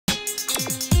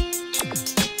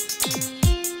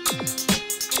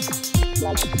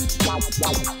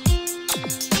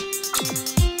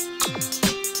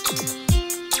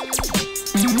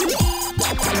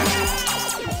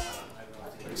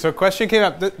So a question came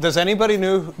up. Does anybody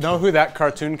know who that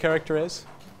cartoon character is?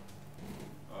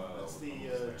 That's the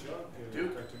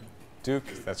Duke cartoon. Duke,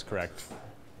 that's correct.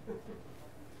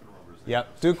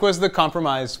 Yep, Duke was the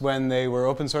compromise when they were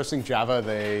open sourcing Java.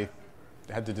 They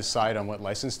had to decide on what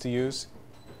license to use.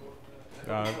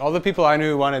 All the people I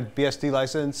knew wanted BSD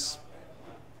license,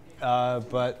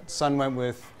 but Sun went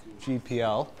with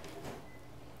GPL.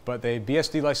 But they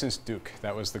BSD licensed Duke.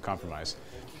 That was the compromise.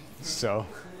 So,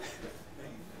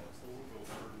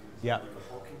 yeah.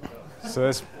 So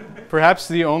it's perhaps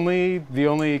the only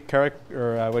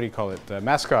character, or what do you call it,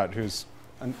 mascot who's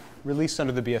released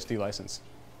under the BSD license.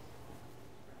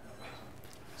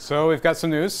 So we've got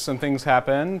some news. Some things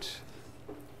happened.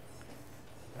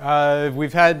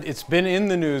 It's been in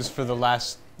the news for the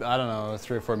last, I don't know,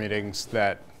 3 or 4 meetings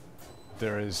that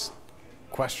there is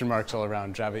question marks all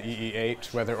around Java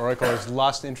EE8, whether Oracle has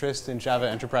lost interest in Java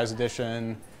Enterprise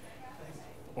Edition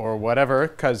or whatever,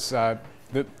 because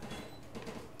the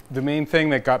main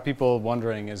thing that got people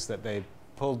wondering is that they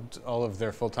pulled all of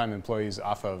their full-time employees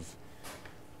off of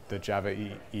the Java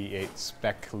EE8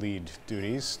 spec lead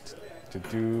duties to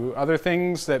do other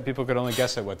things that people could only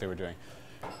guess at what they were doing.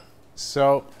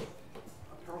 So,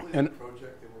 apparently the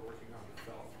project they were working on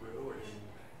fell through or didn't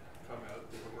come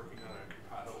out. They were working on a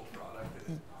compatible product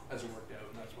and it hasn't worked out,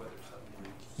 and that's why they're suddenly.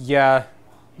 Yeah,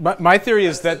 but my theory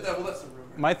is that well, that's the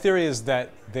rumor. my theory is that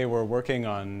they were working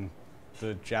on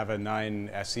the Java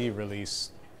 9 SE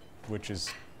release, which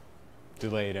is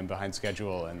delayed and behind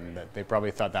schedule, and that they probably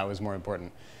thought that was more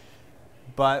important.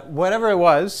 But whatever it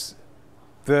was,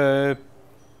 Thomas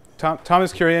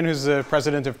Kurian, who's the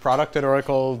president of product at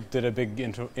Oracle, did a big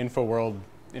InfoWorld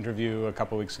interview a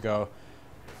couple weeks ago.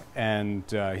 And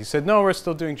he said, no, we're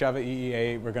still doing Java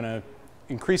EE8. We're going to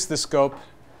increase the scope.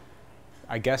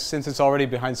 I guess since it's already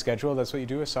behind schedule, that's what you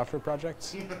do with software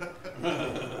projects. I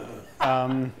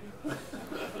know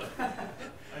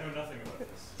nothing about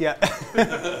this. Yeah.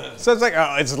 So it's like,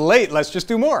 oh, it's late. Let's just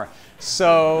do more.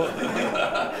 So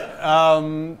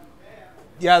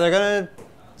yeah, they're going to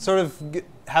sort of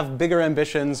have bigger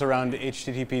ambitions around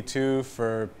HTTP2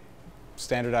 for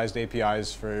standardized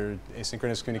APIs for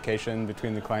asynchronous communication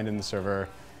between the client and the server.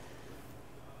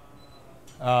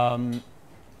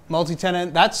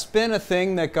 Multi-tenant, that's been a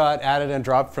thing that got added and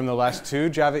dropped from the last 2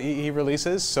 Java EE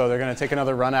releases, so they're going to take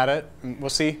another run at it. We'll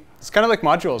see. It's kind of like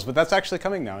modules, but that's actually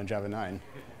coming now in Java 9.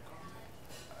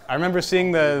 I remember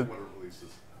seeing there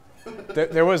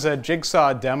was a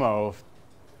Jigsaw demo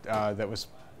that was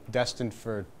destined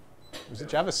for, was it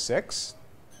Java 6?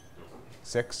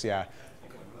 6, yeah.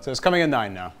 So it's coming in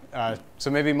 9 now.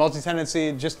 So maybe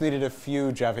multi-tenancy just needed a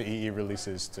few Java EE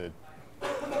releases to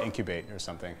incubate or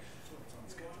something.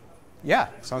 Yeah,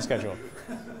 it's on schedule.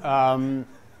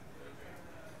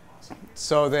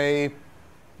 So they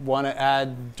want to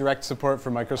add direct support for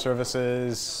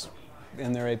microservices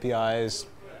in their APIs.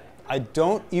 I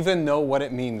don't even know what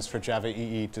it means for Java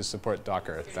EE to support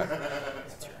Docker. That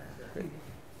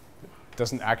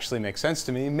doesn't actually make sense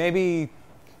to me. Maybe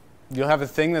you'll have a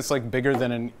thing that's like bigger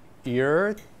than an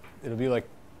ear. It'll be like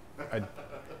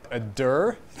a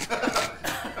dir.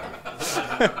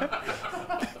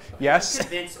 Yes? I'm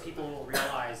convinced people will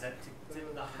realize that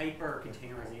the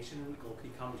hyper-containerization will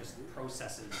become just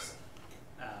processes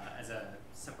as a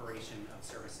separation of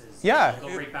services. Yeah,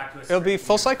 They'll break back to a it'll be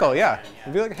full cycle, yeah. Yeah.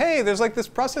 It'll be like, hey, there's like this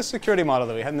process security model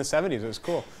that we had in the 70s. It was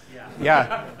cool. Yeah.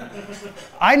 Yeah.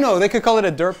 I know, they could call it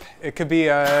a DERP. It could be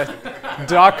a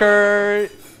Docker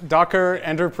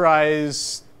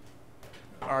Enterprise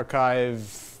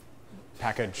Archive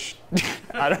Package.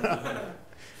 I don't know.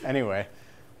 Anyway.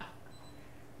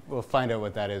 We'll find out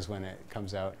what that is when it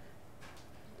comes out.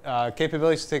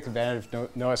 Capabilities to take advantage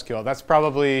of NoSQL. That's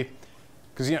probably,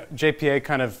 because JPA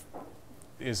kind of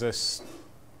is a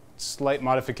slight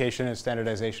modification and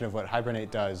standardization of what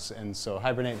Hibernate does. And so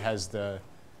Hibernate has the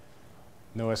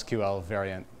NoSQL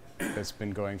variant that's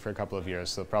been going for a couple of years.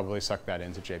 So they'll probably suck that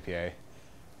into JPA.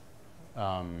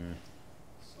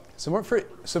 Support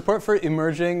for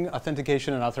emerging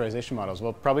authentication and authorization models.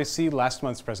 We'll probably see last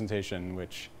month's presentation,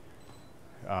 which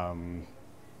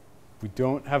we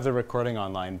don't have the recording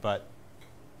online, but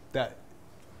that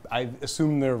I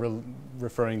assume they're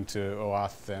referring to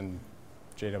OAuth and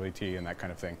JWT and that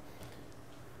kind of thing.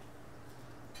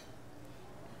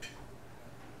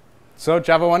 So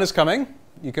Java 1 is coming.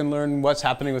 You can learn what's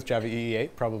happening with Java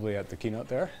EE8 probably at the keynote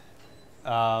there.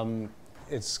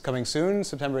 It's coming soon,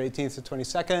 September 18th to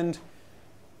 22nd.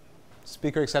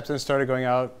 Speaker acceptance started going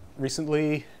out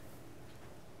recently.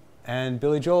 And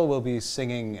Billy Joel will be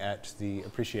singing at the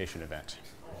appreciation event.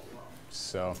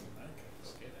 So,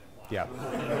 yeah.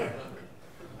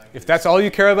 If that's all you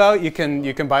care about, you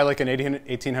can buy like an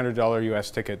 $1,800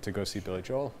 US ticket to go see Billy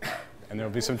Joel. And there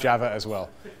will be some Java as well.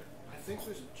 I think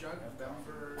there's junk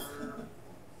for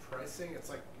pricing. It's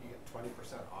like you get 20%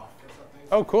 off or something.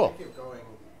 Oh, cool. Keep going.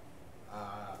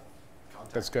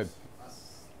 That's good.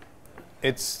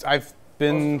 Us. I've Post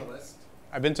the list.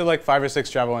 been to like 5 or 6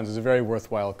 Java ones. It's a very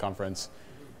worthwhile conference.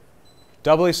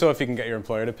 Doubly so if you can get your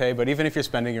employer to pay, but even if you're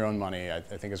spending your own money, I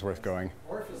think it's worth going.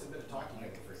 Or if you submit a talk, you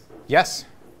get it free. Yes.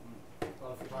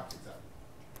 Well, if your talk's accepted.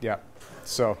 Yeah.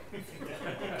 So,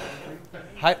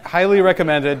 highly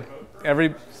recommended.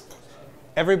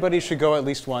 Everybody should go at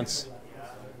least once.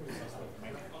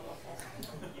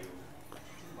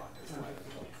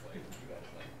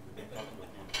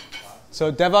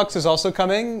 So DevOps is also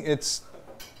coming. It's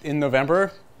in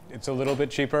November. It's a little bit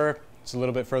cheaper. It's a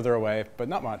little bit further away, but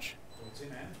not much. It's in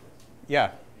Antwerp.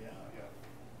 Yeah. Yeah.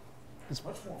 It's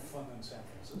much more fun than San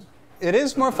Francisco. It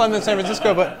is more fun than San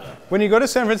Francisco, but when you go to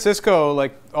San Francisco,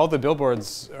 like all the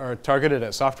billboards are targeted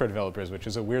at software developers, which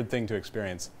is a weird thing to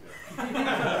experience.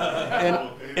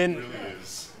 In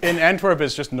Antwerp,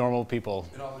 it's just normal people.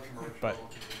 In all the commercial. But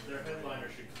Their headliner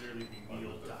should clearly be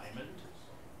Neil Diamond.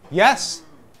 yes,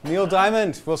 Neil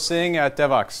Diamond will sing at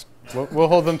DevOps. We'll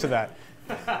hold them to that.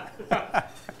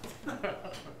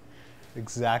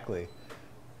 Exactly.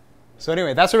 So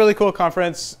anyway, that's a really cool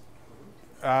conference.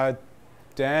 Dan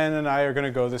and I are going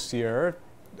to go this year.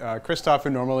 Christoph,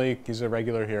 who normally he's a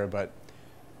regular here, but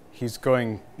he's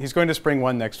going to Spring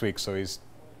One next week, so he's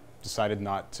decided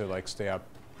not to like stay up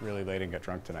really late and get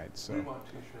drunk tonight. So We want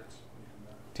t-shirts.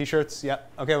 T-shirts, yeah.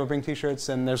 Okay, we'll bring T-shirts,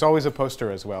 and there's always a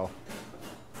poster as well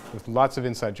with lots of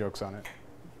inside jokes on it.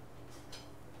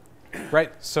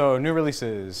 Right, so new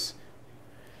releases.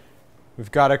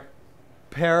 We've got a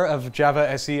pair of Java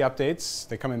SE updates.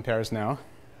 They come in pairs now,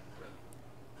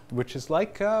 which is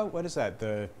like, what is that?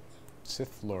 The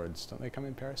Sith Lords, don't they come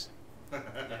in pairs?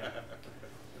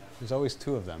 There's always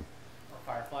 2 of them. Or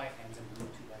Firefly ends in blue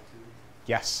 2x2.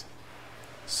 Yes.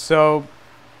 So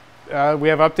we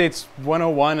have updates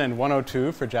 101 and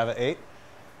 102 for Java 8.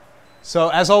 So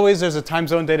as always, there's a time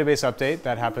zone database update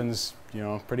that happens,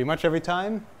 pretty much every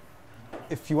time.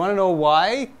 If you want to know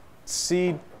why,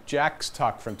 see Jack's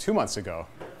talk from 2 months ago,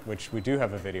 which we do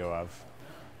have a video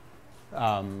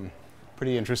of.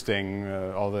 Pretty interesting,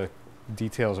 all the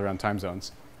details around time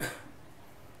zones.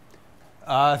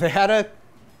 They had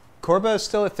Corba is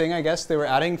still a thing, I guess. They were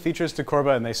adding features to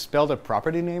Corba, and they spelled a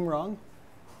property name wrong.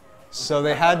 So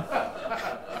they had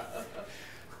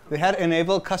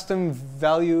enable custom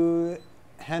value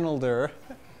handler,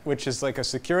 which is like a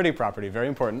security property, very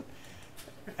important.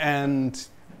 And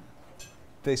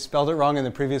they spelled it wrong in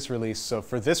the previous release. So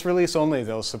for this release only,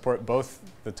 they'll support both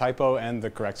the typo and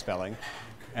the correct spelling.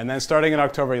 And then starting in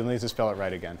October, you'll need to spell it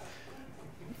right again.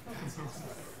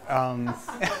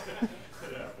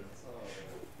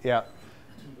 Yeah.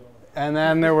 And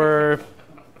then there were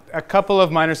a couple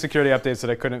of minor security updates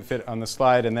that I couldn't fit on the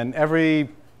slide. And then every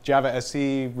Java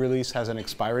SE release has an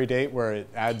expiry date where it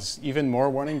adds even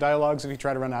more warning dialogues if you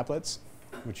try to run applets,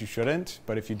 which you shouldn't.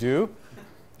 But if you do,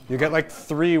 you get like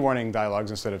 3 warning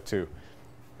dialogues instead of 2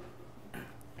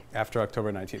 after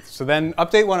October 19th. So then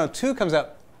update 102 comes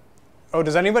out. Oh,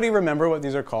 does anybody remember what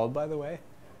these are called, by the way?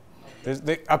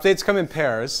 The updates come in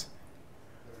pairs.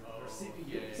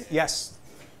 Yes.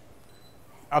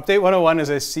 Update 101 is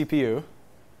a CPU,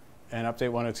 and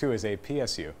update 102 is a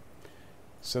PSU.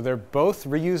 So they're both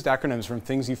reused acronyms from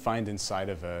things you find inside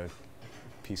of a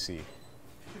PC.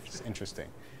 It's interesting.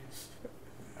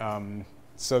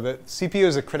 So the CPU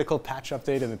is a critical patch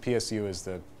update, and the PSU is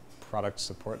the product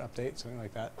support update, something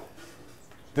like that.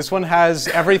 This one has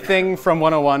everything from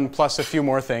 101 plus a few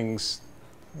more things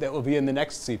that will be in the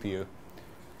next CPU.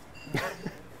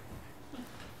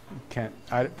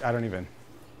 I don't even.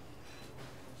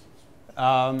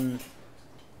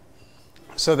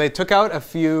 So they took out a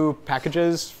few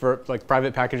packages for like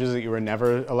private packages that you were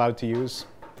never allowed to use.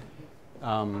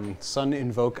 Sun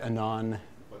invoke anon.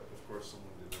 But of course,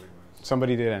 someone did anyways.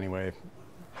 Somebody did anyway.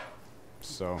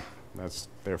 So that's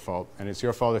their fault. And it's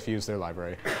your fault if you use their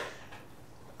library.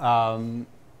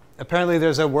 Apparently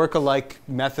there's a work-alike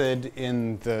method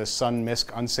in the Sun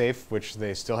misc unsafe, which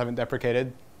they still haven't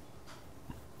deprecated.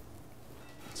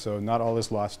 So not all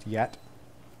is lost yet.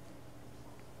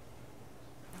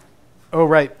 Oh,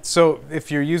 right. So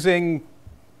if you're using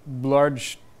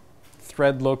large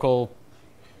thread local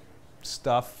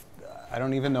stuff, I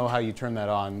don't even know how you turn that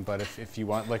on, but if you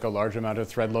want like a large amount of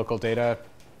thread local data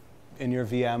in your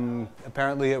VM,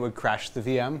 apparently it would crash the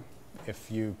VM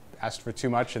if you asked for too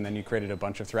much and then you created a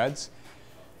bunch of threads.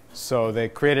 So they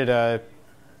created a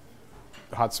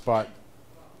hotspot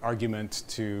argument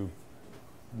to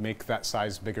make that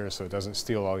size bigger so it doesn't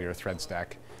steal all your thread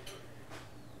stack.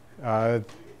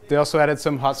 They also added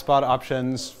some hotspot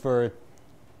options for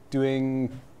doing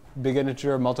big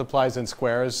integer multiplies and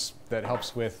squares that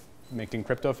helps with making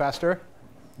crypto faster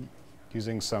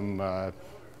using some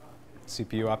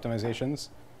CPU optimizations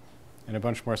and a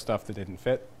bunch more stuff that didn't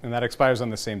fit. And that expires on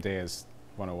the same day as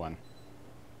 101.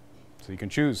 So you can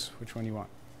choose which one you want.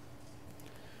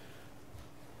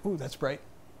 Ooh, that's bright.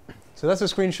 So that's a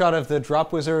screenshot of the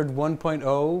DropWizard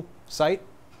 1.0 site.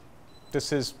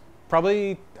 This is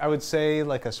probably, I would say,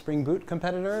 like a Spring Boot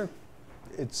competitor.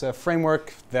 It's a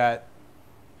framework that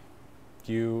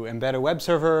you embed a web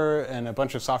server and a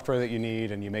bunch of software that you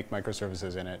need, and you make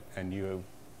microservices in it, and you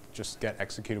just get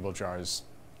executable jars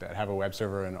that have a web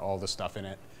server and all the stuff in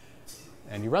it,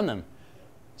 and you run them.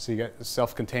 So you get a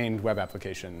self-contained web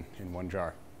application in one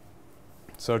jar.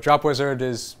 So DropWizard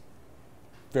is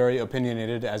very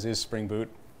opinionated, as is Spring Boot.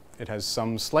 It has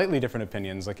some slightly different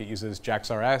opinions, like it uses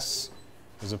JAX-RS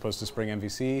as opposed to Spring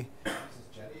MVC. It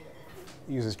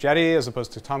uses Jetty as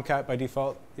opposed to Tomcat by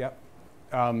default. Yep.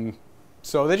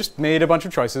 So they just made a bunch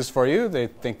of choices for you. They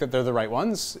think that they're the right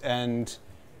ones, and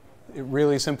it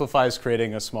really simplifies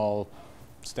creating a small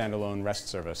standalone REST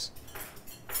service.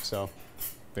 So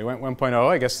they went 1.0.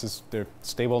 I guess they're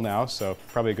stable now, so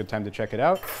probably a good time to check it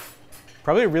out.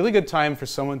 Probably a really good time for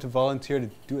someone to volunteer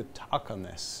to do a talk on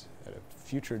this at a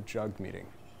future Jug meeting.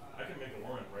 I can make a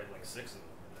warrant, write like 6 of them.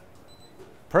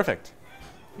 Perfect.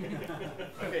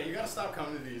 Okay, you gotta stop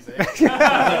coming to these, eh?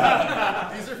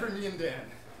 These are for me and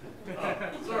Dan.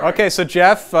 Okay, so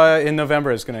Jeff in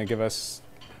November is going to give us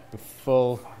the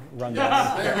full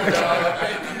rundown. There we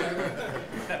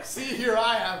go. See, here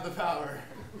I have the power.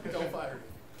 Don't fire me.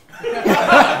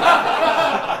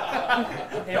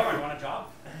 Hey, Oren, want a job?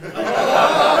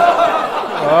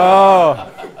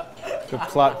 Oh, the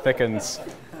plot thickens.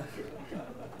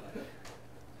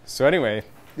 So anyway,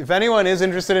 if anyone is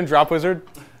interested in DropWizard,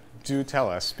 do tell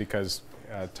us, because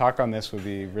a talk on this would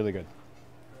be really good.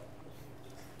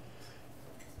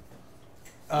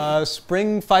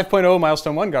 Spring 5.0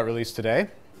 Milestone 1 got released today.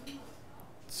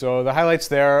 So the highlights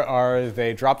there are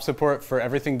they dropped support for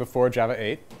everything before Java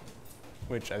 8,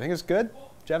 which I think is good.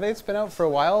 Java 8's been out for a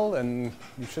while, and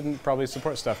you shouldn't probably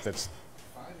support stuff that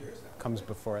comes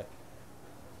before it.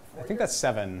 I think that's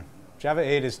 7. Java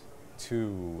 8 is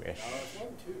 2-ish.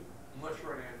 Unless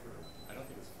you're on Android. I don't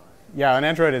think it's 5. Yeah, on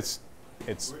Android it's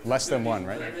less than 1,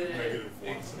 right?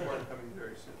 Eight support coming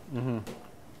very soon.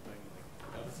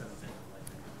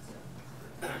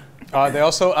 They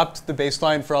also upped the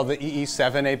baseline for all the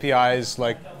EE7 APIs,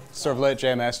 like Servlet,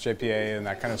 JMS, JPA, and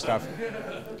that kind of stuff.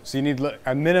 So you need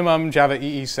a minimum Java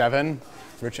EE7,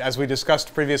 which, as we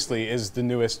discussed previously, is the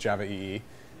newest Java EE,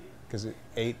 because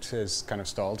 8 is kind of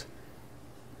stalled.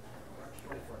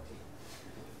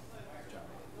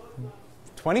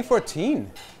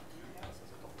 2014?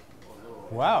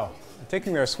 Wow. They're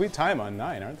taking their sweet time on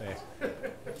 9, aren't they?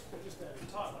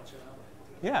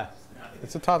 Yeah,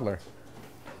 it's a toddler.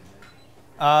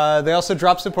 They also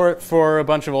dropped support for a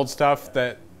bunch of old stuff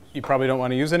that you probably don't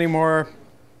want to use anymore,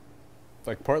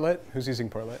 like Portlet. Who's using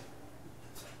Portlet?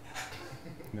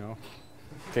 No?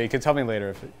 Okay, you can tell me later.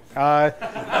 If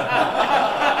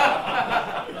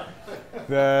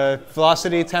the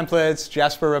Velocity templates,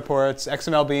 Jasper reports,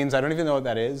 XML beans, I don't even know what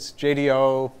that is,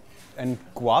 JDO, and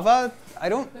Guava? I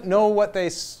don't know what they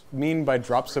mean by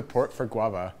drop support for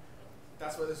Guava.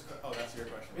 That's what this. Oh, that's your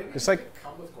question. Maybe It's like,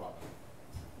 come with Guava.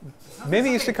 maybe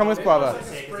it used to come with Guava.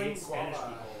 Spring Spanish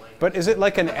people, like, But is it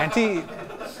like an anti,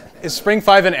 is Spring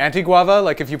 5 an anti-Guava?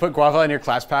 Like if you put Guava in your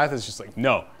class path, it's just like,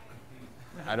 no.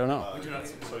 I don't know.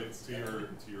 So it's to your,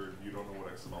 you don't know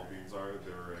what XML beans are.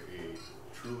 They're a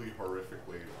truly horrific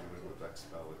way of dealing with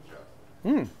XML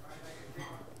in Java.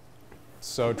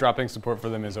 So dropping support for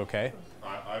them is okay?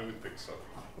 I would think so.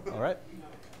 All right.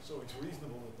 So it's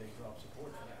reasonable that they drop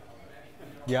support for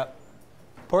that. Yep.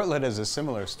 Portlet is a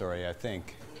similar story, I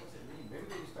think.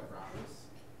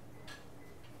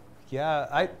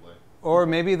 Yeah, or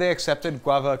maybe they accepted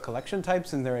Guava collection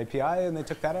types in their API and they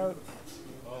took that out.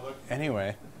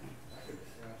 Anyway,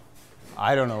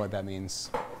 I don't know what that means.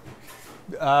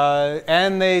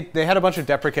 And they had a bunch of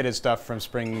deprecated stuff from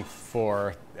Spring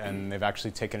 4, and they've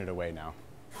actually taken it away now.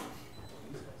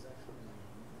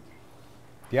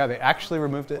 Yeah, they actually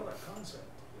removed it.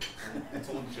 It's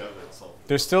on Java itself.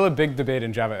 There's still a big debate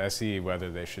in Java SE whether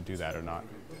they should do that or not.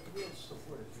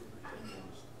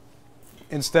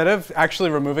 Instead of actually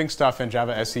removing stuff in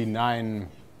Java SE 9,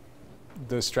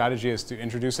 the strategy is to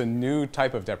introduce a new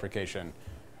type of deprecation,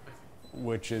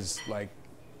 which is like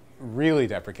really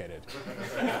deprecated.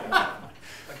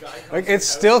 Like it's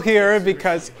still here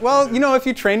because, well, you know, if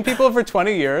you train people for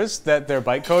 20 years that their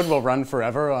bytecode will run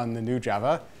forever on the new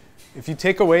Java, if you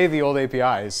take away the old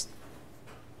APIs,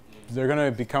 they're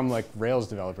going to become like Rails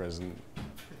developers and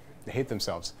hate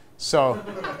themselves. So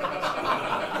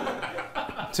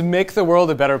to make the world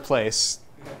a better place,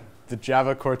 the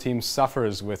Java core team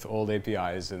suffers with old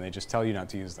APIs, and they just tell you not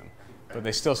to use them. But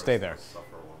they still stay there.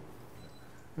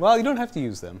 Well, you don't have to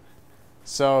use them.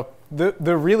 So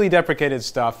the really deprecated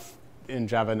stuff in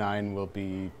Java 9 will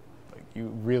be, like, you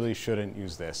really shouldn't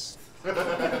use this.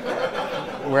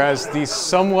 Whereas the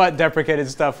somewhat deprecated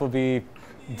stuff will be,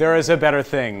 there is a better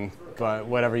thing, but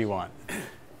whatever you want.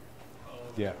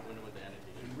 Yeah.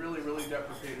 And really, really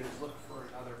deprecated is look for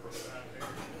another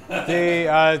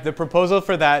program. The proposal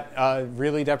for that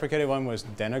really deprecated one was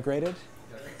denigrated.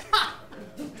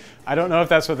 I don't know if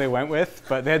that's what they went with,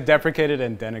 but they had deprecated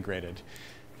and denigrated.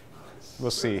 We'll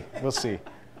see. We'll see.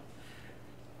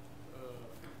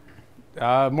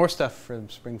 More stuff from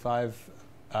Spring 5.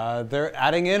 They're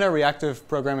adding in a reactive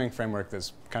programming framework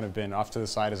that's kind of been off to the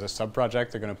side as a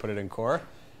sub-project. They're going to put it in core.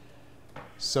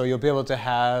 So you'll be able to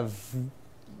have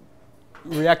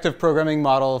reactive programming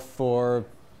model for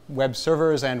web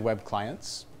servers and web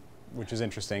clients, which is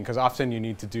interesting, because often you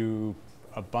need to do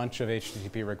a bunch of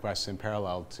HTTP requests in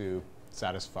parallel to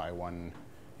satisfy one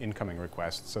incoming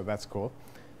request. So that's cool.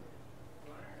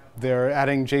 They're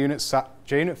adding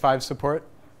JUnit 5 support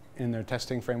in their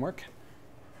testing framework.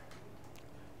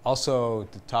 Also,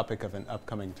 the topic of an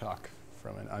upcoming talk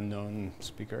from an unknown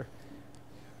speaker.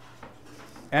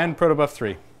 And Protobuf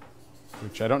 3,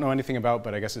 which I don't know anything about,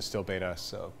 but I guess it's still beta,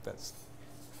 so that's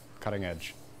cutting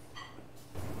edge.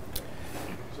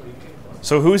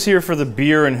 So who's here for the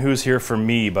beer and who's here for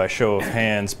me by show of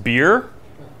hands? Beer?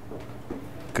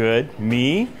 Good.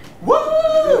 Me? Woo!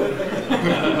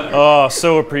 Oh,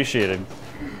 so appreciated.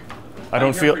 I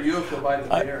don't feel. For you if you'll buy the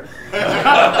beer.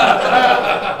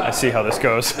 I see how this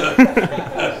goes.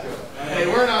 Hey,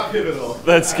 we're not pivotal.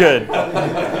 That's good.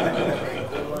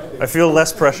 I feel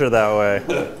less pressure that way.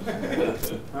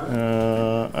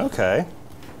 Okay.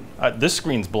 This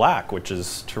screen's black, which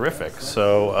is terrific.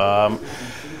 So,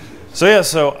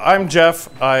 so I'm Jeff.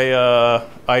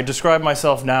 I describe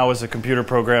myself now as a computer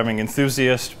programming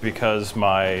enthusiast because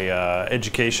my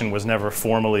education was never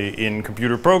formally in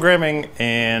computer programming,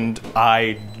 and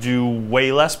I do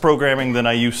way less programming than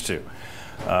I used to,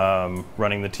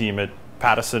 running the team at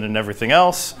Pattison and everything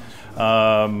else.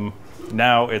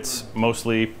 Now it's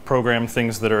mostly program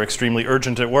things that are extremely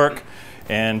urgent at work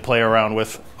and play around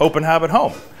with OpenHAB at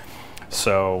home.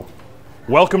 So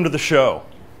welcome to the show.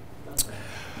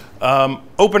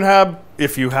 OpenHAB,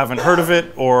 if you haven't heard of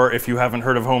it, or if you haven't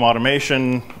heard of home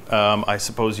automation, I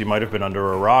suppose you might have been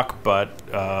under a rock, but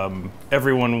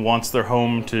everyone wants their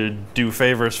home to do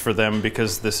favors for them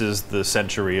because this is the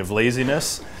century of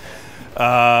laziness.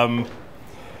 And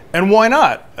why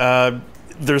not?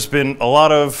 There's been a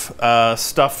lot of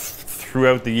stuff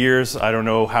throughout the years. I don't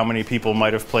know how many people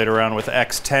might have played around with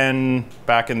X10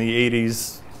 back in the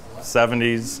 80s,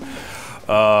 70s.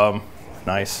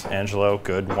 Nice, Angelo,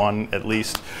 good, one at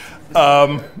least.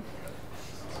 And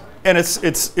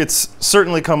it's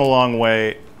certainly come a long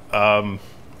way.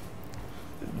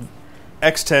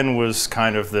 X10 was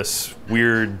kind of this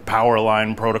weird power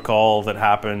line protocol that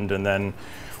happened, and then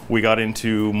we got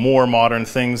into more modern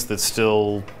things that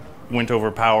still went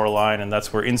over power line, and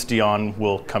that's where Insteon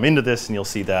will come into this, and you'll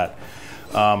see that.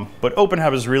 But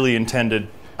OpenHAB is really intended,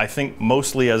 I think,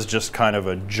 mostly as just kind of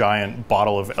a giant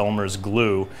bottle of Elmer's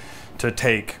glue to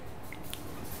take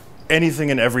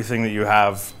anything and everything that you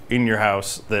have in your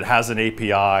house that has an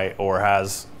API or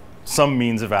has some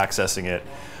means of accessing it,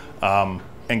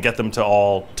 and get them to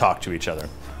all talk to each other.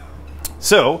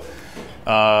 So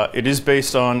it is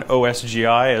based on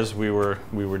OSGI, as we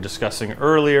were discussing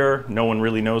earlier. No one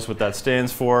really knows what that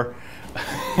stands for.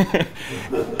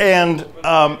 And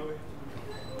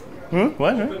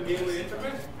what?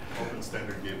 Open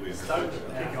Standard Gateway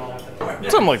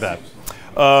Interface. Something like that.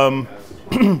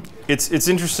 It's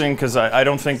interesting because I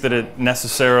don't think that it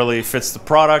necessarily fits the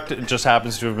product. It just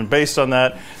happens to have been based on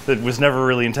that. That was never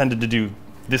really intended to do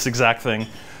this exact thing.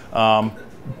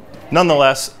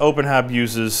 Nonetheless, OpenHAB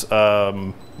uses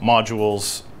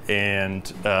modules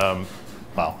and,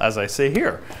 well, as I say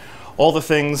here, all the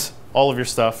things, all of your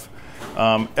stuff,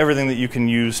 everything that you can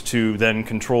use to then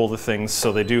control the things.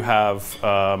 So they do have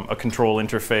a control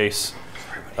interface.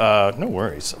 No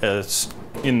worries. It's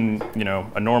in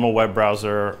a normal web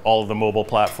browser. All of the mobile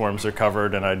platforms are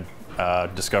covered, and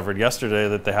discovered yesterday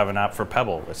that they have an app for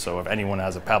Pebble. So if anyone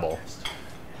has a Pebble,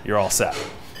 you're all set.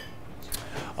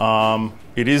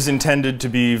 It is intended to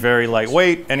be very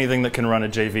lightweight. Anything that can run a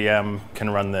JVM can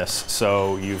run this.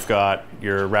 So you've got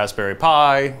your Raspberry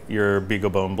Pi, your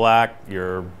BeagleBone Black,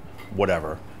 your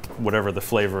whatever the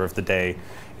flavor of the day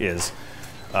is.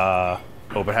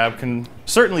 OpenHAB can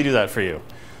certainly do that for you.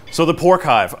 So the Pork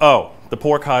Hive. Oh, the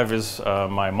Pork Hive is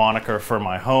my moniker for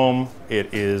my home.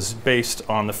 It is based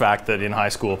on the fact that in high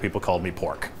school people called me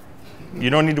Pork. You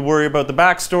don't need to worry about the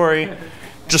backstory.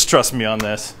 Just trust me on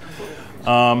this.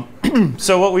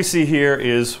 So what we see here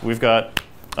is we've got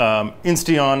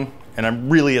Insteon, and I'm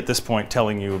really at this point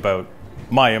telling you about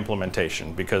my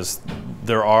implementation because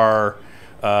there are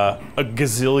a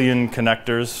gazillion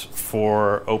connectors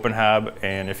for OpenHAB,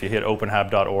 and if you hit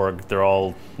openhab.org, they're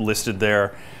all listed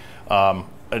there. An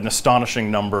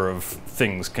astonishing number of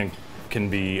things can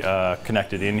be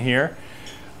connected in here,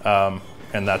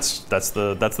 and that's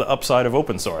the upside of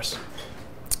open source.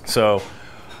 So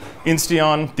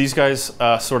Insteon, these guys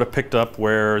sort of picked up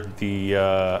where the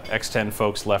X10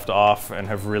 folks left off and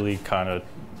have really kind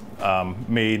of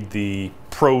made the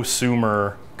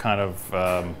prosumer kind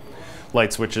of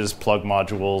light switches, plug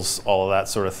modules, all of that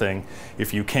sort of thing.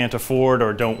 If you can't afford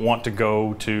or don't want to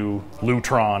go to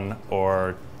Lutron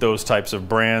or those types of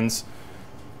brands,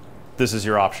 this is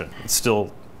your option. It's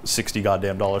still $60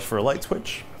 goddamn for a light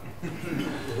switch.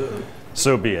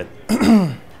 So be it.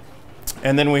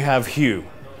 And then we have Hue.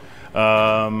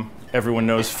 Everyone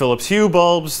knows Philips Hue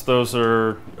bulbs. Those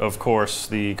are, of course,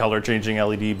 the color-changing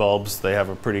LED bulbs. They have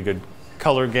a pretty good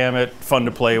color gamut, fun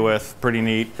to play with, pretty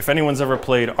neat. If anyone's ever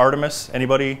played Artemis,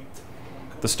 anybody?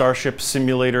 The Starship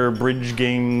Simulator bridge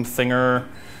game thinger.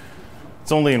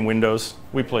 It's only in Windows.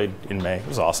 We played in May. It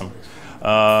was awesome.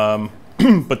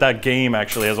 But that game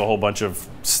actually has a whole bunch of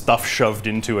stuff shoved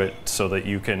into it so that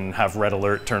you can have red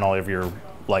alert, turn all of your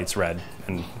lights red,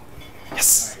 and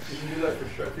yes. You can do that for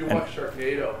sure. If you watch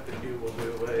Sharknado, then you will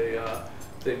do a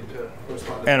thing to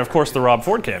respond to. And of course the Rob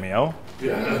Ford cameo.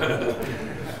 Yeah.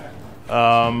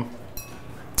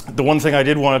 The one thing I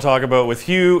did want to talk about with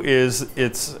Hue is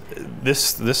it's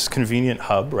this convenient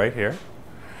hub right here.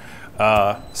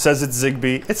 Says it's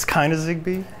Zigbee. It's kind of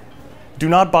Zigbee. Do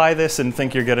not buy this and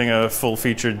think you're getting a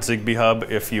full-featured Zigbee hub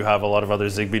if you have a lot of other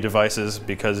Zigbee devices,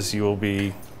 because you will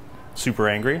be super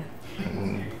angry.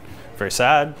 Very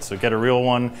sad, so get a real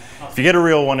one. If you get a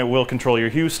real one, it will control your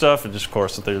Hue stuff. And just, of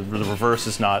course, the reverse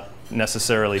is not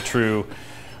necessarily true.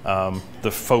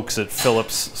 The folks at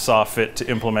Philips saw fit to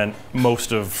implement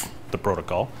most of the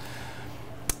protocol.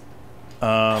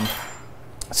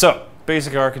 So,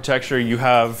 basic architecture, you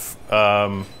have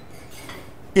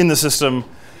in the system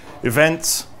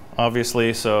events,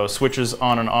 obviously, so switches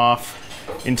on and off,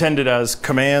 intended as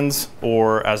commands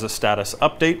or as a status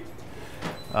update.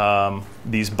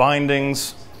 These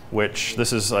bindings, which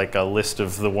this is like a list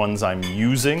of the ones I'm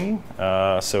using,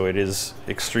 so it is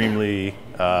extremely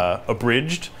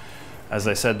abridged. As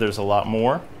I said, there's a lot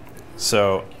more.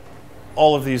 So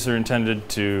all of these are intended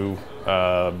to,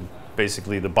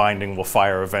 basically the binding will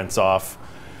fire events off.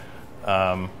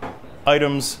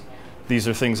 Items, these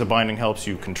are things a binding helps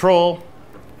you control.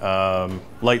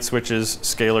 Light switches,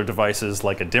 scalar devices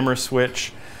like a dimmer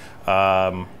switch,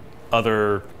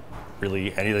 other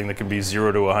really anything that can be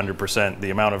 0 to 100%.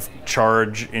 The amount of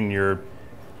charge in your,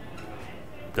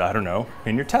 I don't know,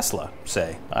 in your Tesla,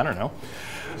 say. I don't know.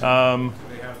 Do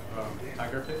they have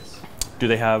tiger pits? Do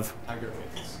they have Tiger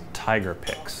pits. tiger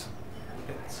picks?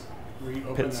 Pits. Where you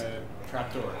open Pits. a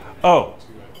trapdoor. Oh. To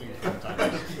a thing full of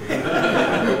tigers.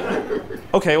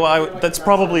 Okay. Well, that's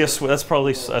probably a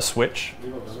switch.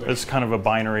 It's kind of a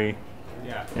binary.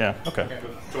 Yeah. Yeah. Okay.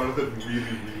 Jonathan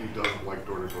really doesn't like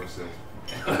door-to-door sales.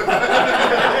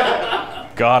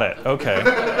 Got it. Okay.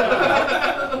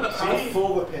 How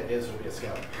full the pit is would be a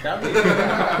scout. Yeah.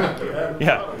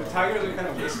 The tigers are kind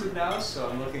of wasted now, so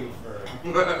I'm looking for.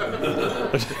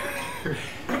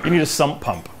 You need a sump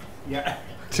pump Yeah.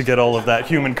 to get all of that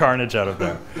human carnage out of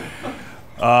there.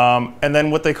 And then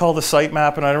what they call the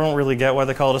sitemap, and I don't really get why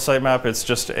they call it a sitemap. It's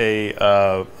just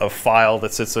a file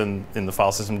that sits in the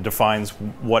file system, defines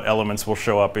what elements will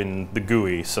show up in the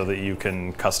GUI so that you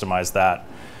can customize that.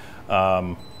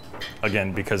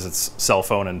 Again, because it's cell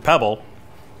phone and Pebble,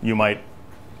 you might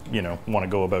want to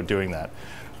go about doing that.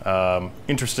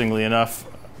 Interestingly enough,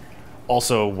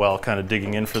 also while kind of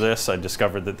digging in for this, I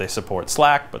discovered that they support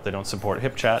Slack, but they don't support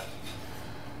HipChat.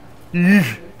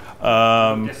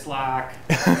 Get Slack.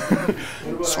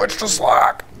 Switch to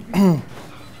Slack. There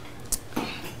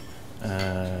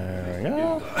we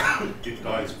go. It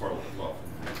dies far less often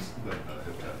than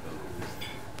HipChat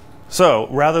So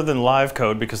rather than live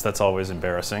code, because that's always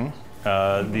embarrassing,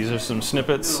 these are some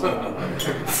snippets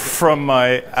from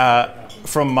my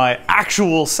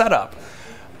actual setup.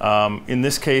 In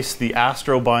this case, the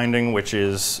astro binding, which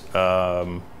is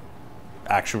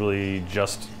actually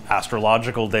just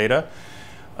astrological data.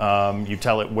 You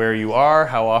tell it where you are,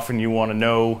 how often you want to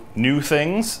know new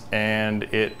things, and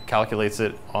it calculates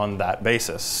it on that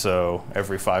basis. So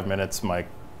every 5 minutes, my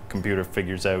computer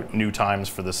figures out new times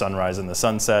for the sunrise and the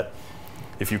sunset.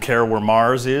 If you care where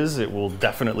Mars is, it will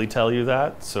definitely tell you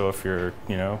that. So if you're,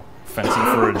 fencing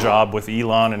for a job with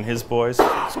Elon and his boys,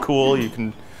 it's cool. You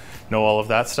can know all of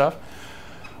that stuff.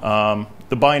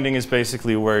 The binding is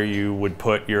basically where you would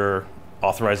put your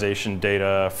authorization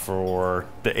data for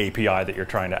the API that you're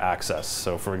trying to access.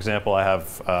 So for example, I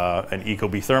have an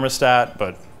Ecobee thermostat,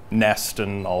 but Nest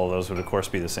and all of those would of course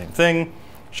be the same thing.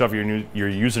 Shove your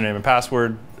username and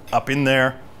password up in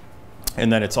there,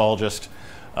 and then it's all just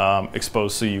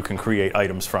exposed so you can create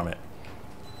items from it.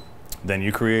 Then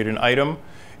you create an item.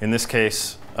 In this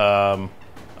case, I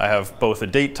have both a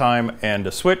date time and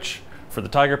a switch for the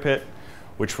tiger pit,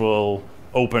 which will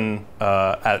open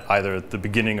at either the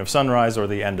beginning of sunrise or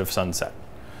the end of sunset.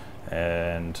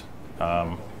 And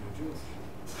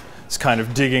it's kind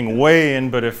of digging way in,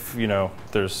 but if,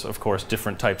 there's of course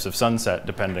different types of sunset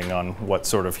depending on what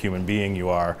sort of human being you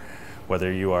are,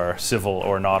 whether you are civil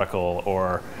or nautical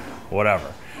or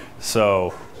whatever.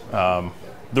 So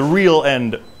the real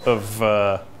end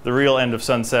of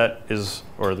sunset is,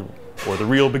 or the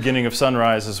real beginning of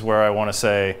sunrise is where I want to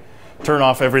say, turn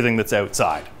off everything that's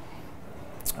outside.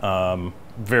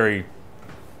 Very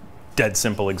dead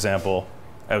simple example.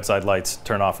 Outside lights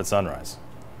turn off at sunrise.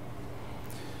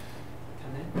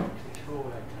 Can I control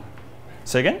like that?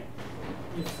 Say again?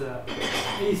 If the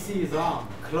AC is on,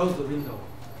 close the window.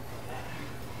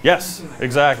 Yes,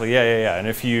 exactly. Yeah. And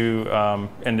if you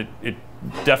and it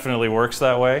definitely works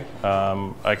that way.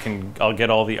 I'll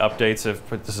get all the updates.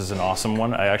 But this is an awesome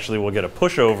one. I actually will get a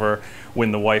pushover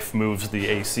when the wife moves the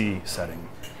AC setting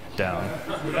down.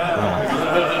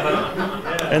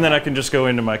 And then I can just go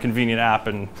into my convenient app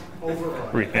and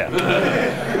read. Yeah.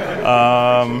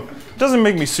 Doesn't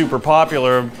make me super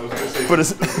popular, but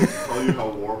it's tell you how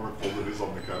warm or cold it is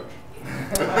on the couch.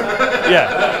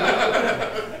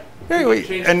 Yeah. Hey, wait,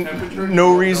 and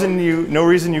no reason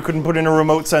you couldn't put in a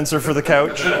remote sensor for the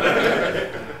couch.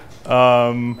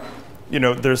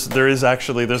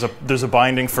 There's a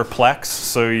binding for Plex,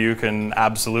 so you can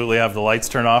absolutely have the lights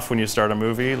turn off when you start a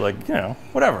movie,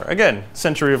 whatever. Again,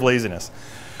 century of laziness.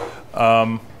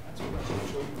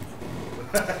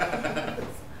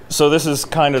 So this is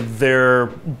kind of their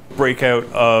breakout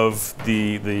of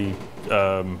the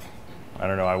I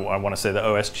don't know, I want to say the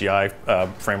OSGI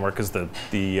framework, because the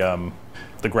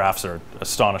graphs are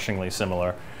astonishingly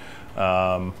similar.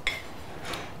 But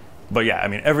yeah, I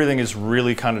mean, everything is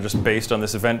really kind of just based on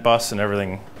this event bus, and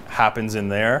everything happens in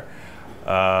there.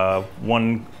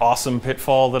 One awesome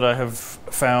pitfall that I have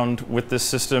found with this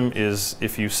system is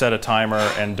if you set a timer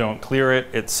and don't clear it,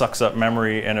 it sucks up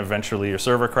memory and eventually your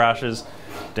server crashes.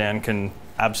 Dan can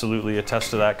absolutely attest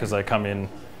to that, because I come in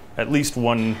at least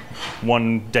one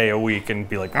day a week and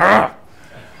be like, "Argh!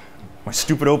 My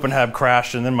stupid OpenHAB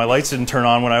crashed, and then my lights didn't turn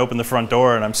on when I opened the front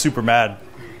door, and I'm super mad."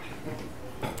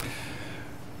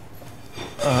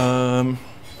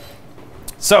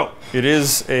 So it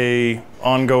is a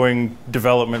ongoing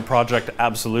development project,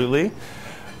 absolutely.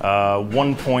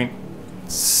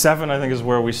 1.7 I think is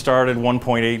where we started.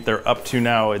 1.8 they're up to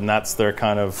now, and that's their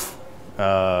kind of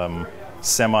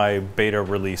semi-beta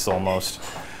release almost.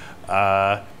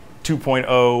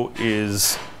 2.0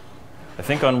 is, I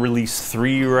think, on release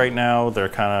 3 right now.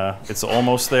 It's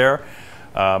almost there.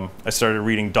 I started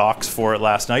reading docs for it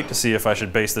last night to see if I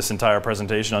should base this entire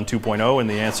presentation on 2.0, and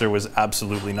the answer was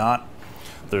absolutely not.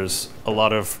 There's a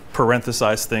lot of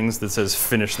parenthesized things that says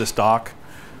finish this doc,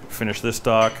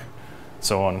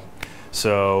 so on.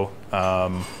 So,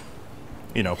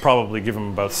 probably give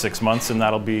them about 6 months and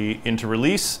that'll be into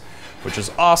release, which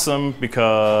is awesome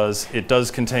because it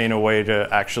does contain a way to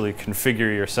actually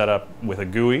configure your setup with a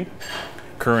GUI.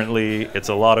 Currently, it's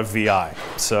a lot of VI.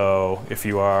 So if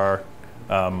you are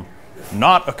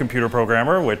not a computer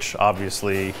programmer, which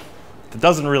obviously it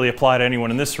doesn't really apply to anyone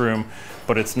in this room,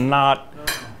 but it's not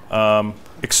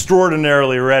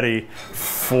extraordinarily ready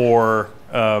for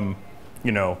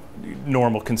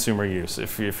normal consumer use.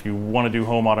 If you want to do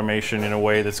home automation in a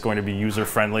way that's going to be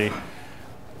user-friendly,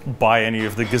 buy any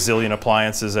of the gazillion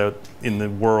appliances out in the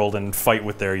world and fight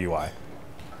with their UI.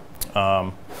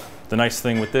 The nice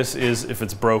thing with this is if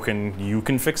it's broken, you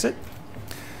can fix it.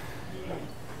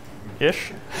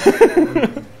 Ish.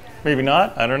 Maybe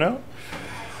not, I don't know.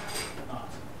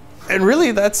 And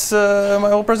really, that's my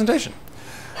whole presentation.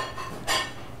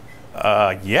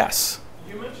 Yes.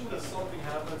 You mentioned that something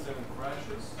happens and it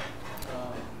crashes.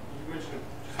 You mentioned it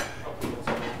just a couple minutes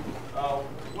ago.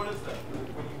 What is that when it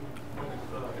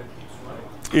keeps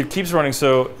running? It keeps running.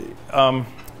 So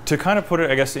to kind of put it,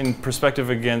 I guess, in perspective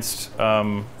against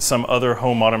some other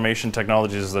home automation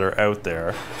technologies that are out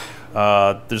there,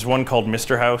 there's one called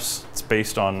Mr. House. It's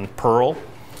based on Perl,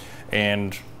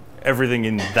 and everything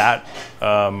in that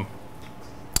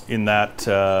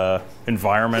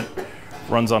environment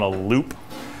runs on a loop,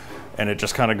 and it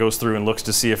just kind of goes through and looks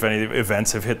to see if any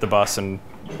events have hit the bus. And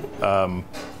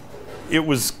it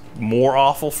was more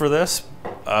awful for this.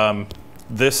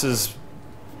 This is,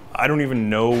 I don't even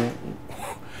know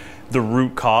the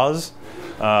root cause.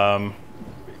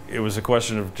 It was a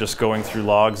question of just going through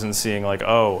logs and seeing like,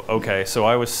 oh, okay, so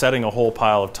I was setting a whole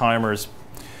pile of timers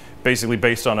basically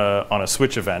based on a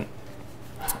switch event,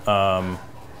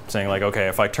 saying like, okay,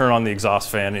 if I turn on the exhaust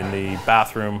fan in the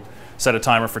bathroom, set a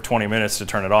timer for 20 minutes to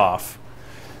turn it off,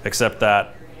 except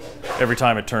that every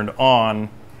time it turned on,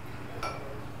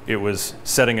 it was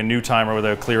setting a new timer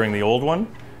without clearing the old one,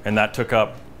 and that took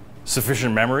up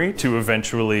sufficient memory to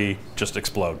eventually just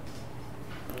explode,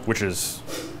 which is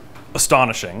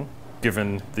astonishing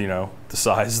given the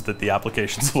size that the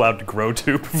application's allowed to grow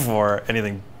to before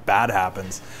anything bad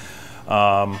happens.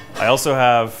 I also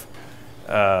have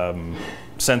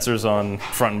sensors on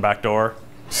front and back door.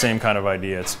 Same kind of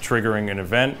idea. It's triggering an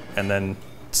event and then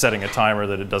setting a timer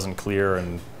that it doesn't clear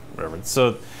and whatever.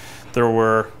 So there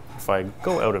were, if I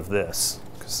go out of this,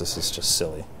 because this is just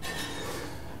silly.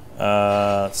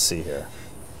 Let's see here.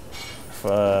 If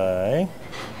I,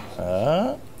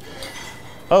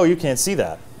 oh, you can't see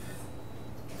that.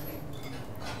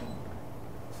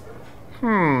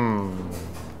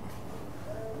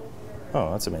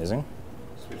 Oh, that's amazing.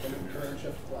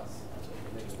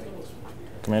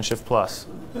 Command Shift Plus.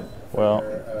 Well,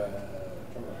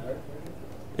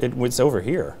 it's over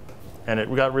here, and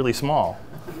it got really small.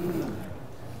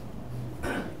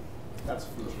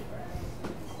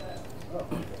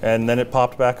 And then it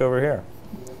popped back over here.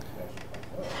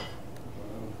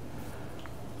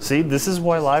 See, this is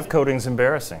why live coding's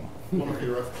embarrassing. One of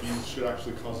your FPs should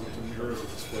actually cause it to mirror the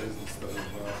displays instead of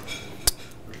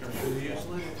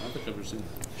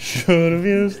Should have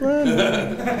used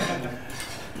that.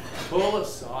 Full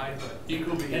aside, but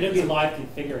Ecobee. And it'd be live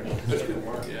configuring it.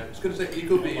 Yeah, I was going to say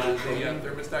Ecobee is the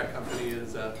thermostat company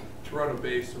is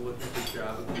Toronto-based and looking for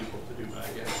Java people to do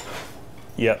back-end stuff.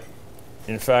 Yep.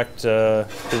 In fact, the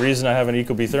reason I have an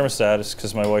Ecobee thermostat is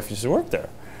because my wife used to work there.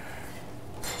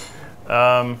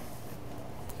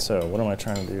 So what am I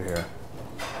trying to do here?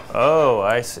 Oh,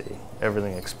 I see.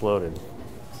 Everything exploded.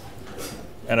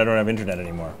 And I don't have internet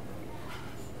anymore.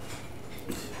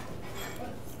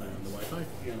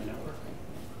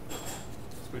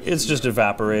 It's just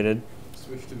evaporated.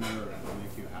 Switch to mirror and it'll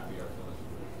make you happier.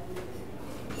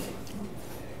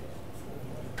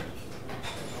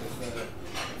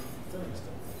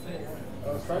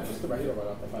 Try just the regular one,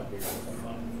 not the 5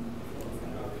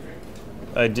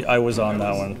 gig. I was on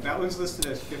that one. That one's listed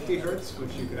as 50 hertz,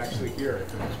 which you could actually hear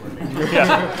if it was working.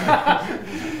 Yeah.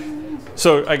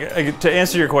 So to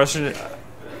answer your question,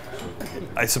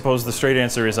 I suppose the straight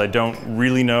answer is I don't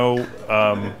really know.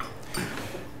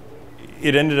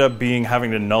 It ended up being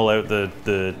having to null out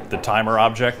the timer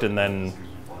object and then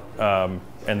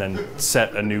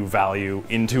set a new value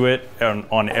into it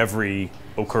on every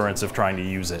occurrence of trying to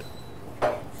use it.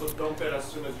 So dump it as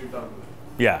soon as you're done with it.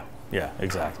 Yeah, yeah,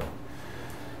 exactly.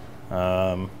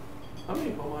 How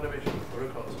many home automation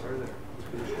protocols are there?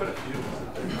 There's quite a few.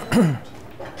 Isn't there?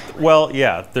 Well,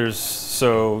 yeah,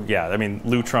 I mean,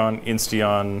 Lutron,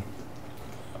 Insteon,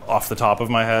 off the top of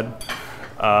my head.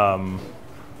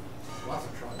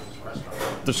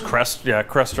 There's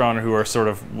Crestron, who are sort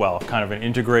of, well, kind of an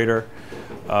integrator.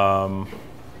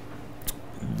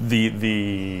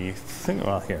 The thing,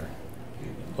 well, here,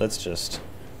 let's just.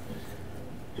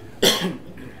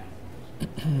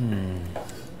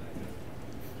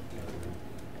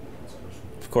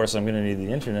 Of course, I'm going to need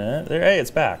the internet. There, hey, it's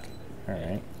back. All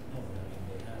right.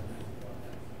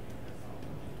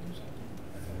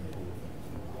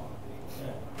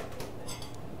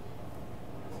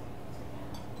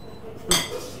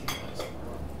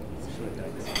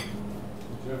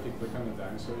 If you click on the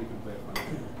dinosaur, you can play a fun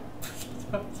game.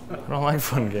 I don't like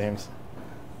fun games.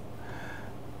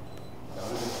 That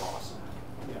would have been awesome.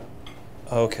 Yeah.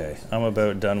 Okay, I'm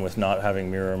about done with not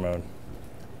having mirror mode.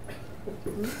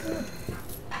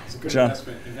 It's a good John.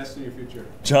 investment. Invest in your future.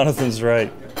 Jonathan's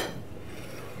right.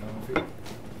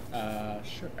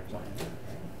 Sure.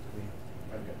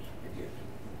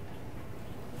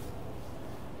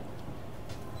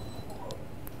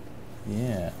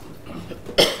 Yeah.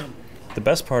 The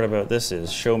best part about this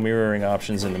is show mirroring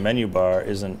options in the menu bar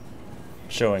isn't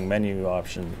showing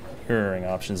mirroring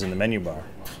options in the menu bar.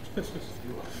 Should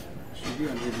be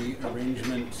under the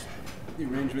arrangement. The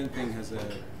arrangement thing has a.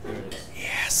 There it is.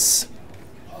 Yes.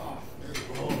 Oh,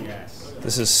 yes.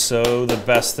 This is so the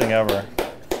best thing ever.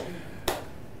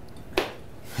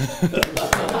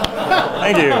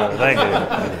 Thank you. Thank you.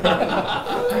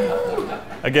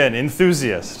 Again,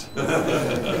 enthusiast.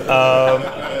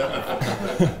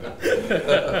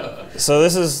 So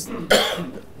this is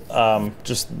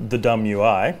just the dumb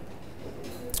UI,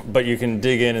 but you can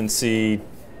dig in and see,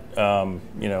 you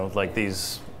know, like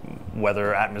these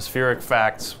weather atmospheric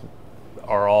facts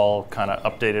are all kind of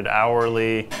updated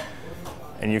hourly,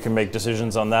 and you can make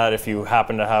decisions on that if you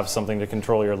happen to have something to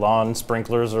control your lawn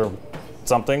sprinklers or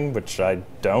something, which I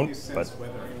don't, but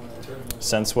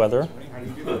sense weather.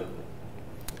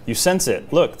 You sense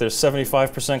it. Look, there's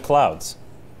 75% clouds.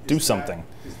 Do something.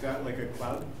 Is that like a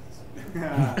cloud? Is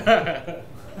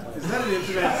that an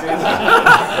internet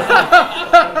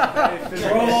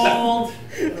thing? Rolled.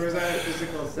 Or is that a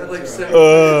physical sensor? Like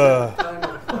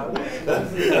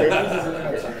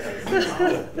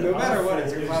No matter what,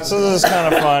 it's a cloud. So this is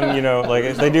kind of fun, you know,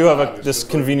 like they do have this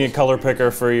convenient color picker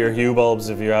for your hue bulbs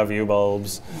if you have hue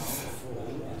bulbs.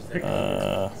 What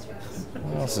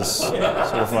else is sort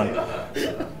of fun?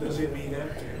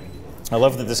 I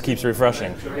love that this keeps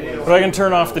refreshing. But I can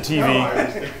turn off the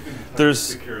TV.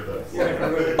 There's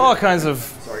all kinds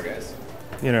of,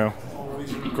 you know,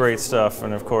 great stuff,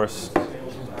 and of course. Does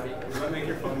that make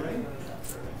your phone ring?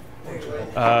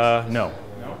 No.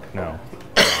 No.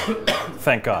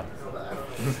 Thank God.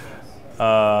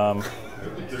 But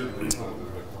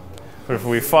if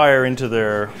we fire into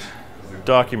their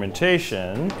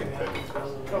documentation.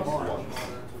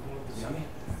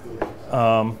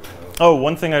 Oh,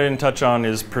 one thing I didn't touch on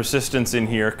is persistence in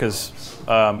here, because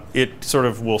it sort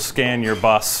of will scan your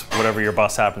bus, whatever your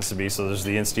bus happens to be. So there's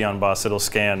the Insteon bus. It'll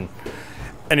scan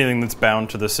anything that's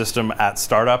bound to the system at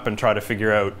startup and try to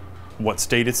figure out what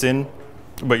state it's in.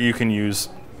 But you can use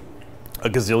a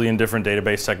gazillion different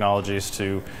database technologies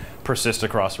to persist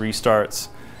across restarts,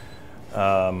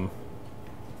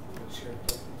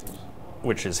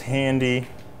 which is handy.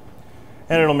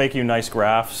 And it'll make you nice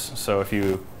graphs. So if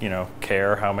you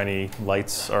care how many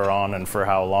lights are on and for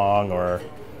how long or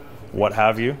what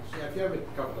have you. Yeah, if you have a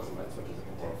couple dozen light switches, it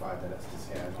can take 5 minutes to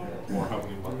scan your. Or how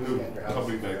many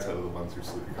nights out of the month you're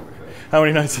sleeping on the couch. How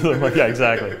many nights of the month? Yeah,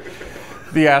 exactly.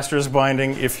 The asterisk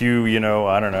binding, if you,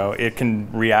 I don't know, it can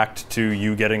react to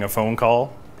you getting a phone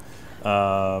call.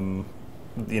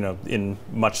 In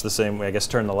much the same way, I guess,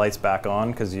 turn the lights back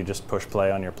on because you just push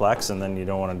play on your Plex, and then you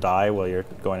don't want to die while you're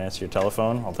going to answer your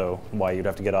telephone. Although why you'd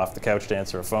have to get off the couch to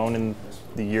answer a phone in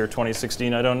the year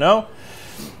 2016, I don't know.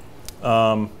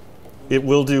 It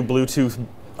will do Bluetooth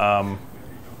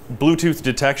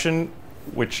detection,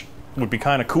 which would be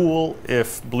kind of cool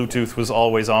if Bluetooth was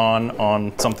always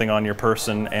on something on your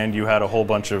person, and you had a whole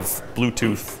bunch of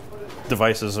Bluetooth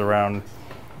devices around,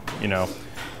 the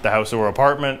house or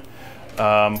apartment.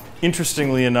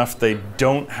 Interestingly enough, they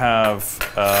don't have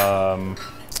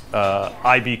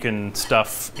iBeacon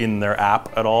stuff in their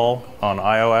app at all on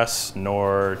iOS,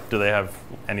 nor do they have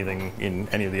anything in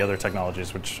any of the other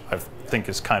technologies, which I think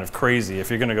is kind of crazy if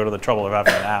you're going to go to the trouble of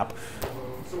having an app.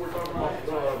 So we're talking about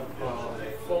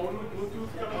phone Bluetooth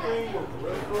kind of thing, or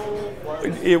peripheral?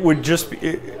 It would just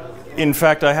be, in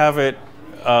fact, I have it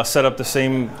set up the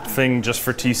same thing just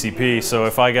for TCP. So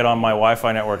if I get on my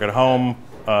Wi-Fi network at home,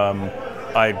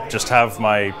 I just have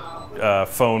my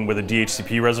phone with a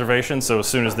DHCP reservation, so as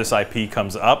soon as this IP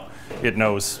comes up, it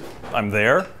knows I'm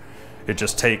there. It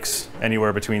just takes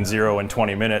anywhere between 0 and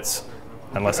 20 minutes,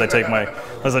 unless I take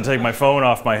my phone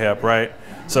off my hip, right?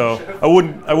 So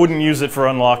I wouldn't use it for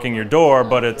unlocking your door,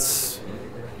 but it's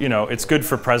it's good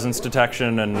for presence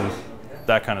detection and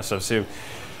that kind of stuff. So you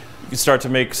can start to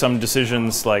make some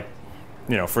decisions like,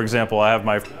 for example, I have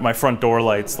my front door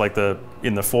lights, like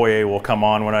in the foyer, will come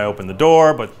on when I open the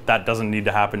door, but that doesn't need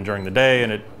to happen during the day,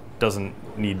 and it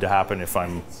doesn't need to happen if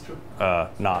I'm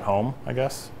not home, I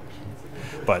guess.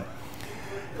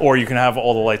 Or you can have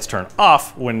all the lights turn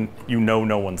off when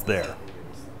no one's there.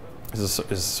 This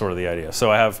is sort of the idea. So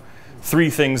I have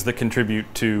 3 things that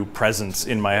contribute to presence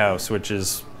in my house, which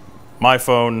is my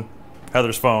phone,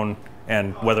 Heather's phone,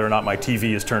 and whether or not my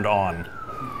TV is turned on.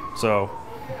 So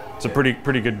it's a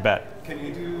pretty good bet. Can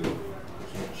you do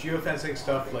geofencing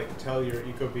stuff like tell your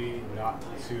Ecobee not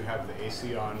to have the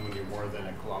AC on when you're more than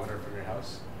a kilometer from your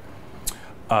house?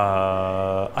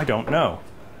 I don't know.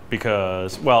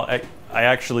 because, well, I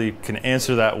actually can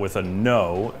answer that with a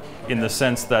no, in the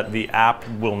sense that the app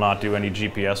will not do any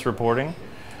GPS reporting.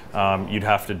 You'd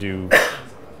have to do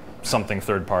something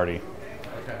third party,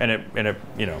 and it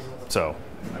you know, so.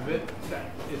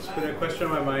 It's been a question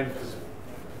on my mind because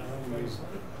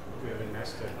we have a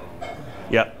Nest at home.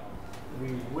 Yep. We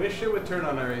wish it would turn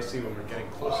on our AC when we're getting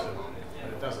close to it,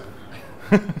 but it doesn't.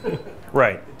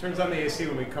 Right. It turns on the AC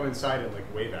when we come inside and like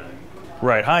wave at it.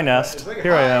 Right. Hi, Nest. It's like,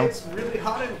 here I am. It's really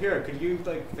hot in here. Could you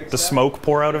like fix The that? smoke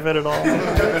pour out of it at all?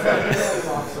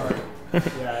 Sorry.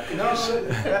 Yeah. No,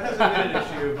 that hasn't been an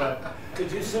issue, but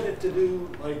Could you set it to do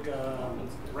like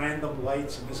random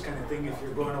lights and this kind of thing if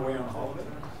you're going away on holiday?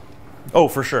 Oh,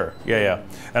 for sure. Yeah, yeah.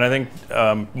 And I think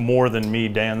more than me,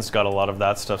 Dan's got a lot of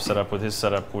that stuff set up with his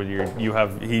setup. Where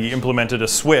he implemented a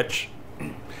switch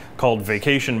called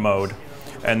vacation mode,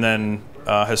 and then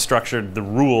has structured the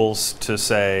rules to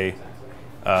say,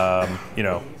 you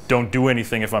know, don't do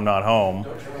anything if I'm not home.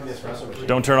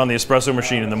 Don't turn on the espresso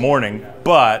machine in the morning,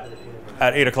 but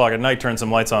at 8 o'clock at night, turn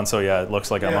some lights on so yeah, it looks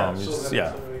like I'm home.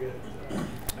 Yeah.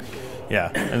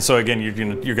 Yeah. And so again,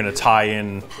 you're gonna tie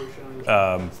in,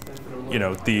 you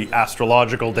know, the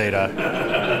astrological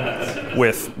data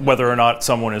with whether or not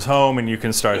someone is home, and you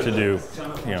can start to do,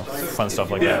 you know, fun stuff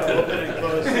like that. Open and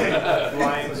close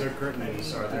blinds or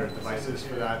curtains. Are there devices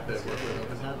for that work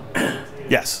with OpenHAB?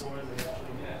 Yes.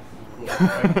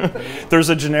 There's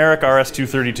a generic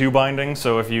RS-232 binding,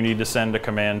 so if you need to send a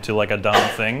command to like a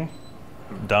done thing,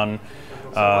 done.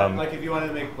 So like if you wanted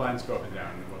to make blinds go up and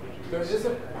down, what would you use?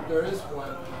 There is one.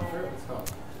 I forget what it's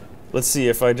called. Let's see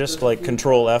if I just like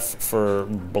Control F for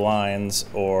blinds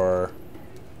or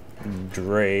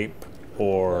drape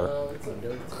or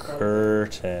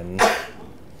curtain.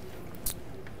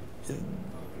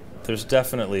 There's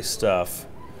definitely stuff.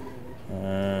 For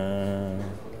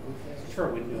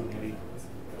a window, maybe.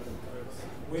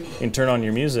 You can turn on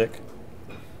your music.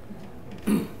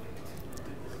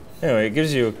 Anyway, it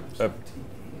gives you a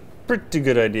pretty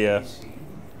good idea.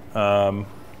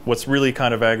 What's really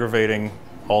kind of aggravating,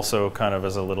 also kind of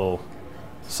as a little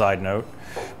side note,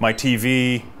 my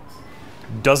TV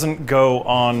doesn't go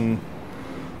online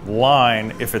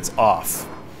if it's off.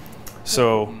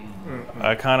 So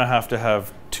I kind of have to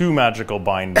have two magical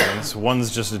bindings.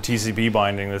 One's just a TCP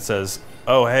binding that says,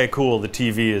 oh, hey, cool, the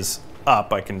TV is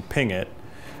up, I can ping it.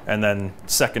 And then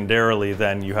secondarily,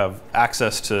 then you have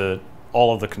access to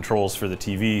all of the controls for the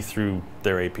TV through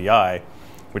their API,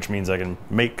 which means I can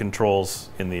make controls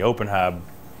in the OpenHAB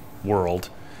world,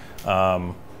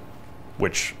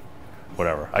 which,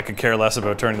 whatever. I could care less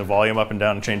about turning the volume up and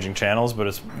down and changing channels, but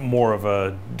it's more of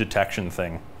a detection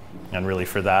thing. And really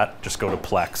for that, just go to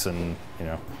Plex, and you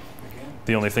know,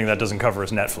 the only thing that doesn't cover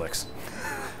is Netflix.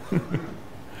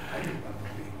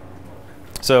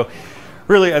 So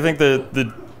really, I think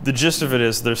the gist of it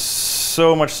is there's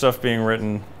so much stuff being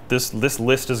written. This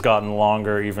list has gotten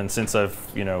longer even since I've,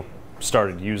 you know,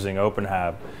 started using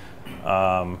OpenHAB.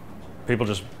 People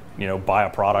just, you know, buy a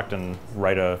product and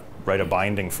write a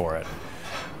binding for it,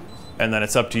 and then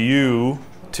it's up to you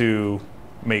to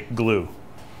make glue.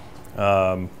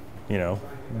 You know,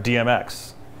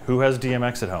 DMX. Who has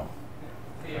DMX at home?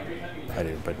 I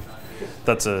do, but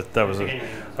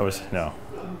no.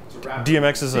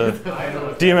 DMX is a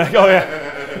DMX. Oh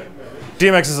yeah,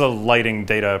 DMX is a lighting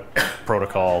data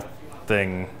protocol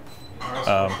thing.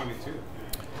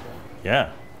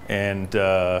 Yeah, and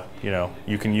you know,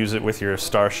 you can use it with your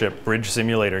Starship Bridge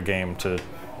Simulator game to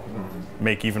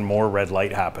make even more red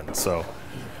light happen. So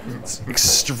it's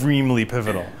extremely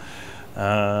pivotal.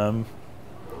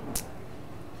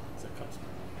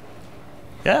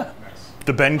 Yeah,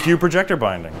 the BenQ projector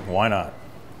binding. Why not?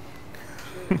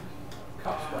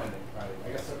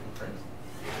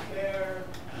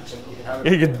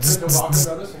 You could That'd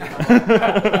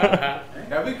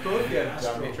be cool if you had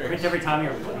matrix. Print every time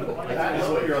you're. That is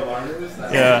what your alarm is?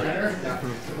 Yeah.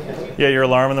 Yeah, your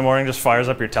alarm in the morning just fires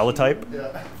up your teletype.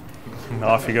 Yeah. And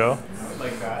off you go.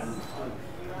 Like that.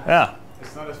 Yeah.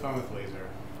 It's not as fun with laser.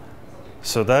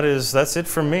 So that's it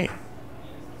from me.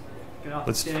 Get off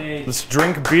the stage. Let's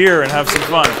drink beer and have some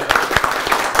fun.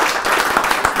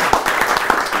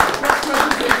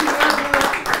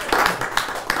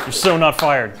 You're so not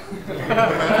fired.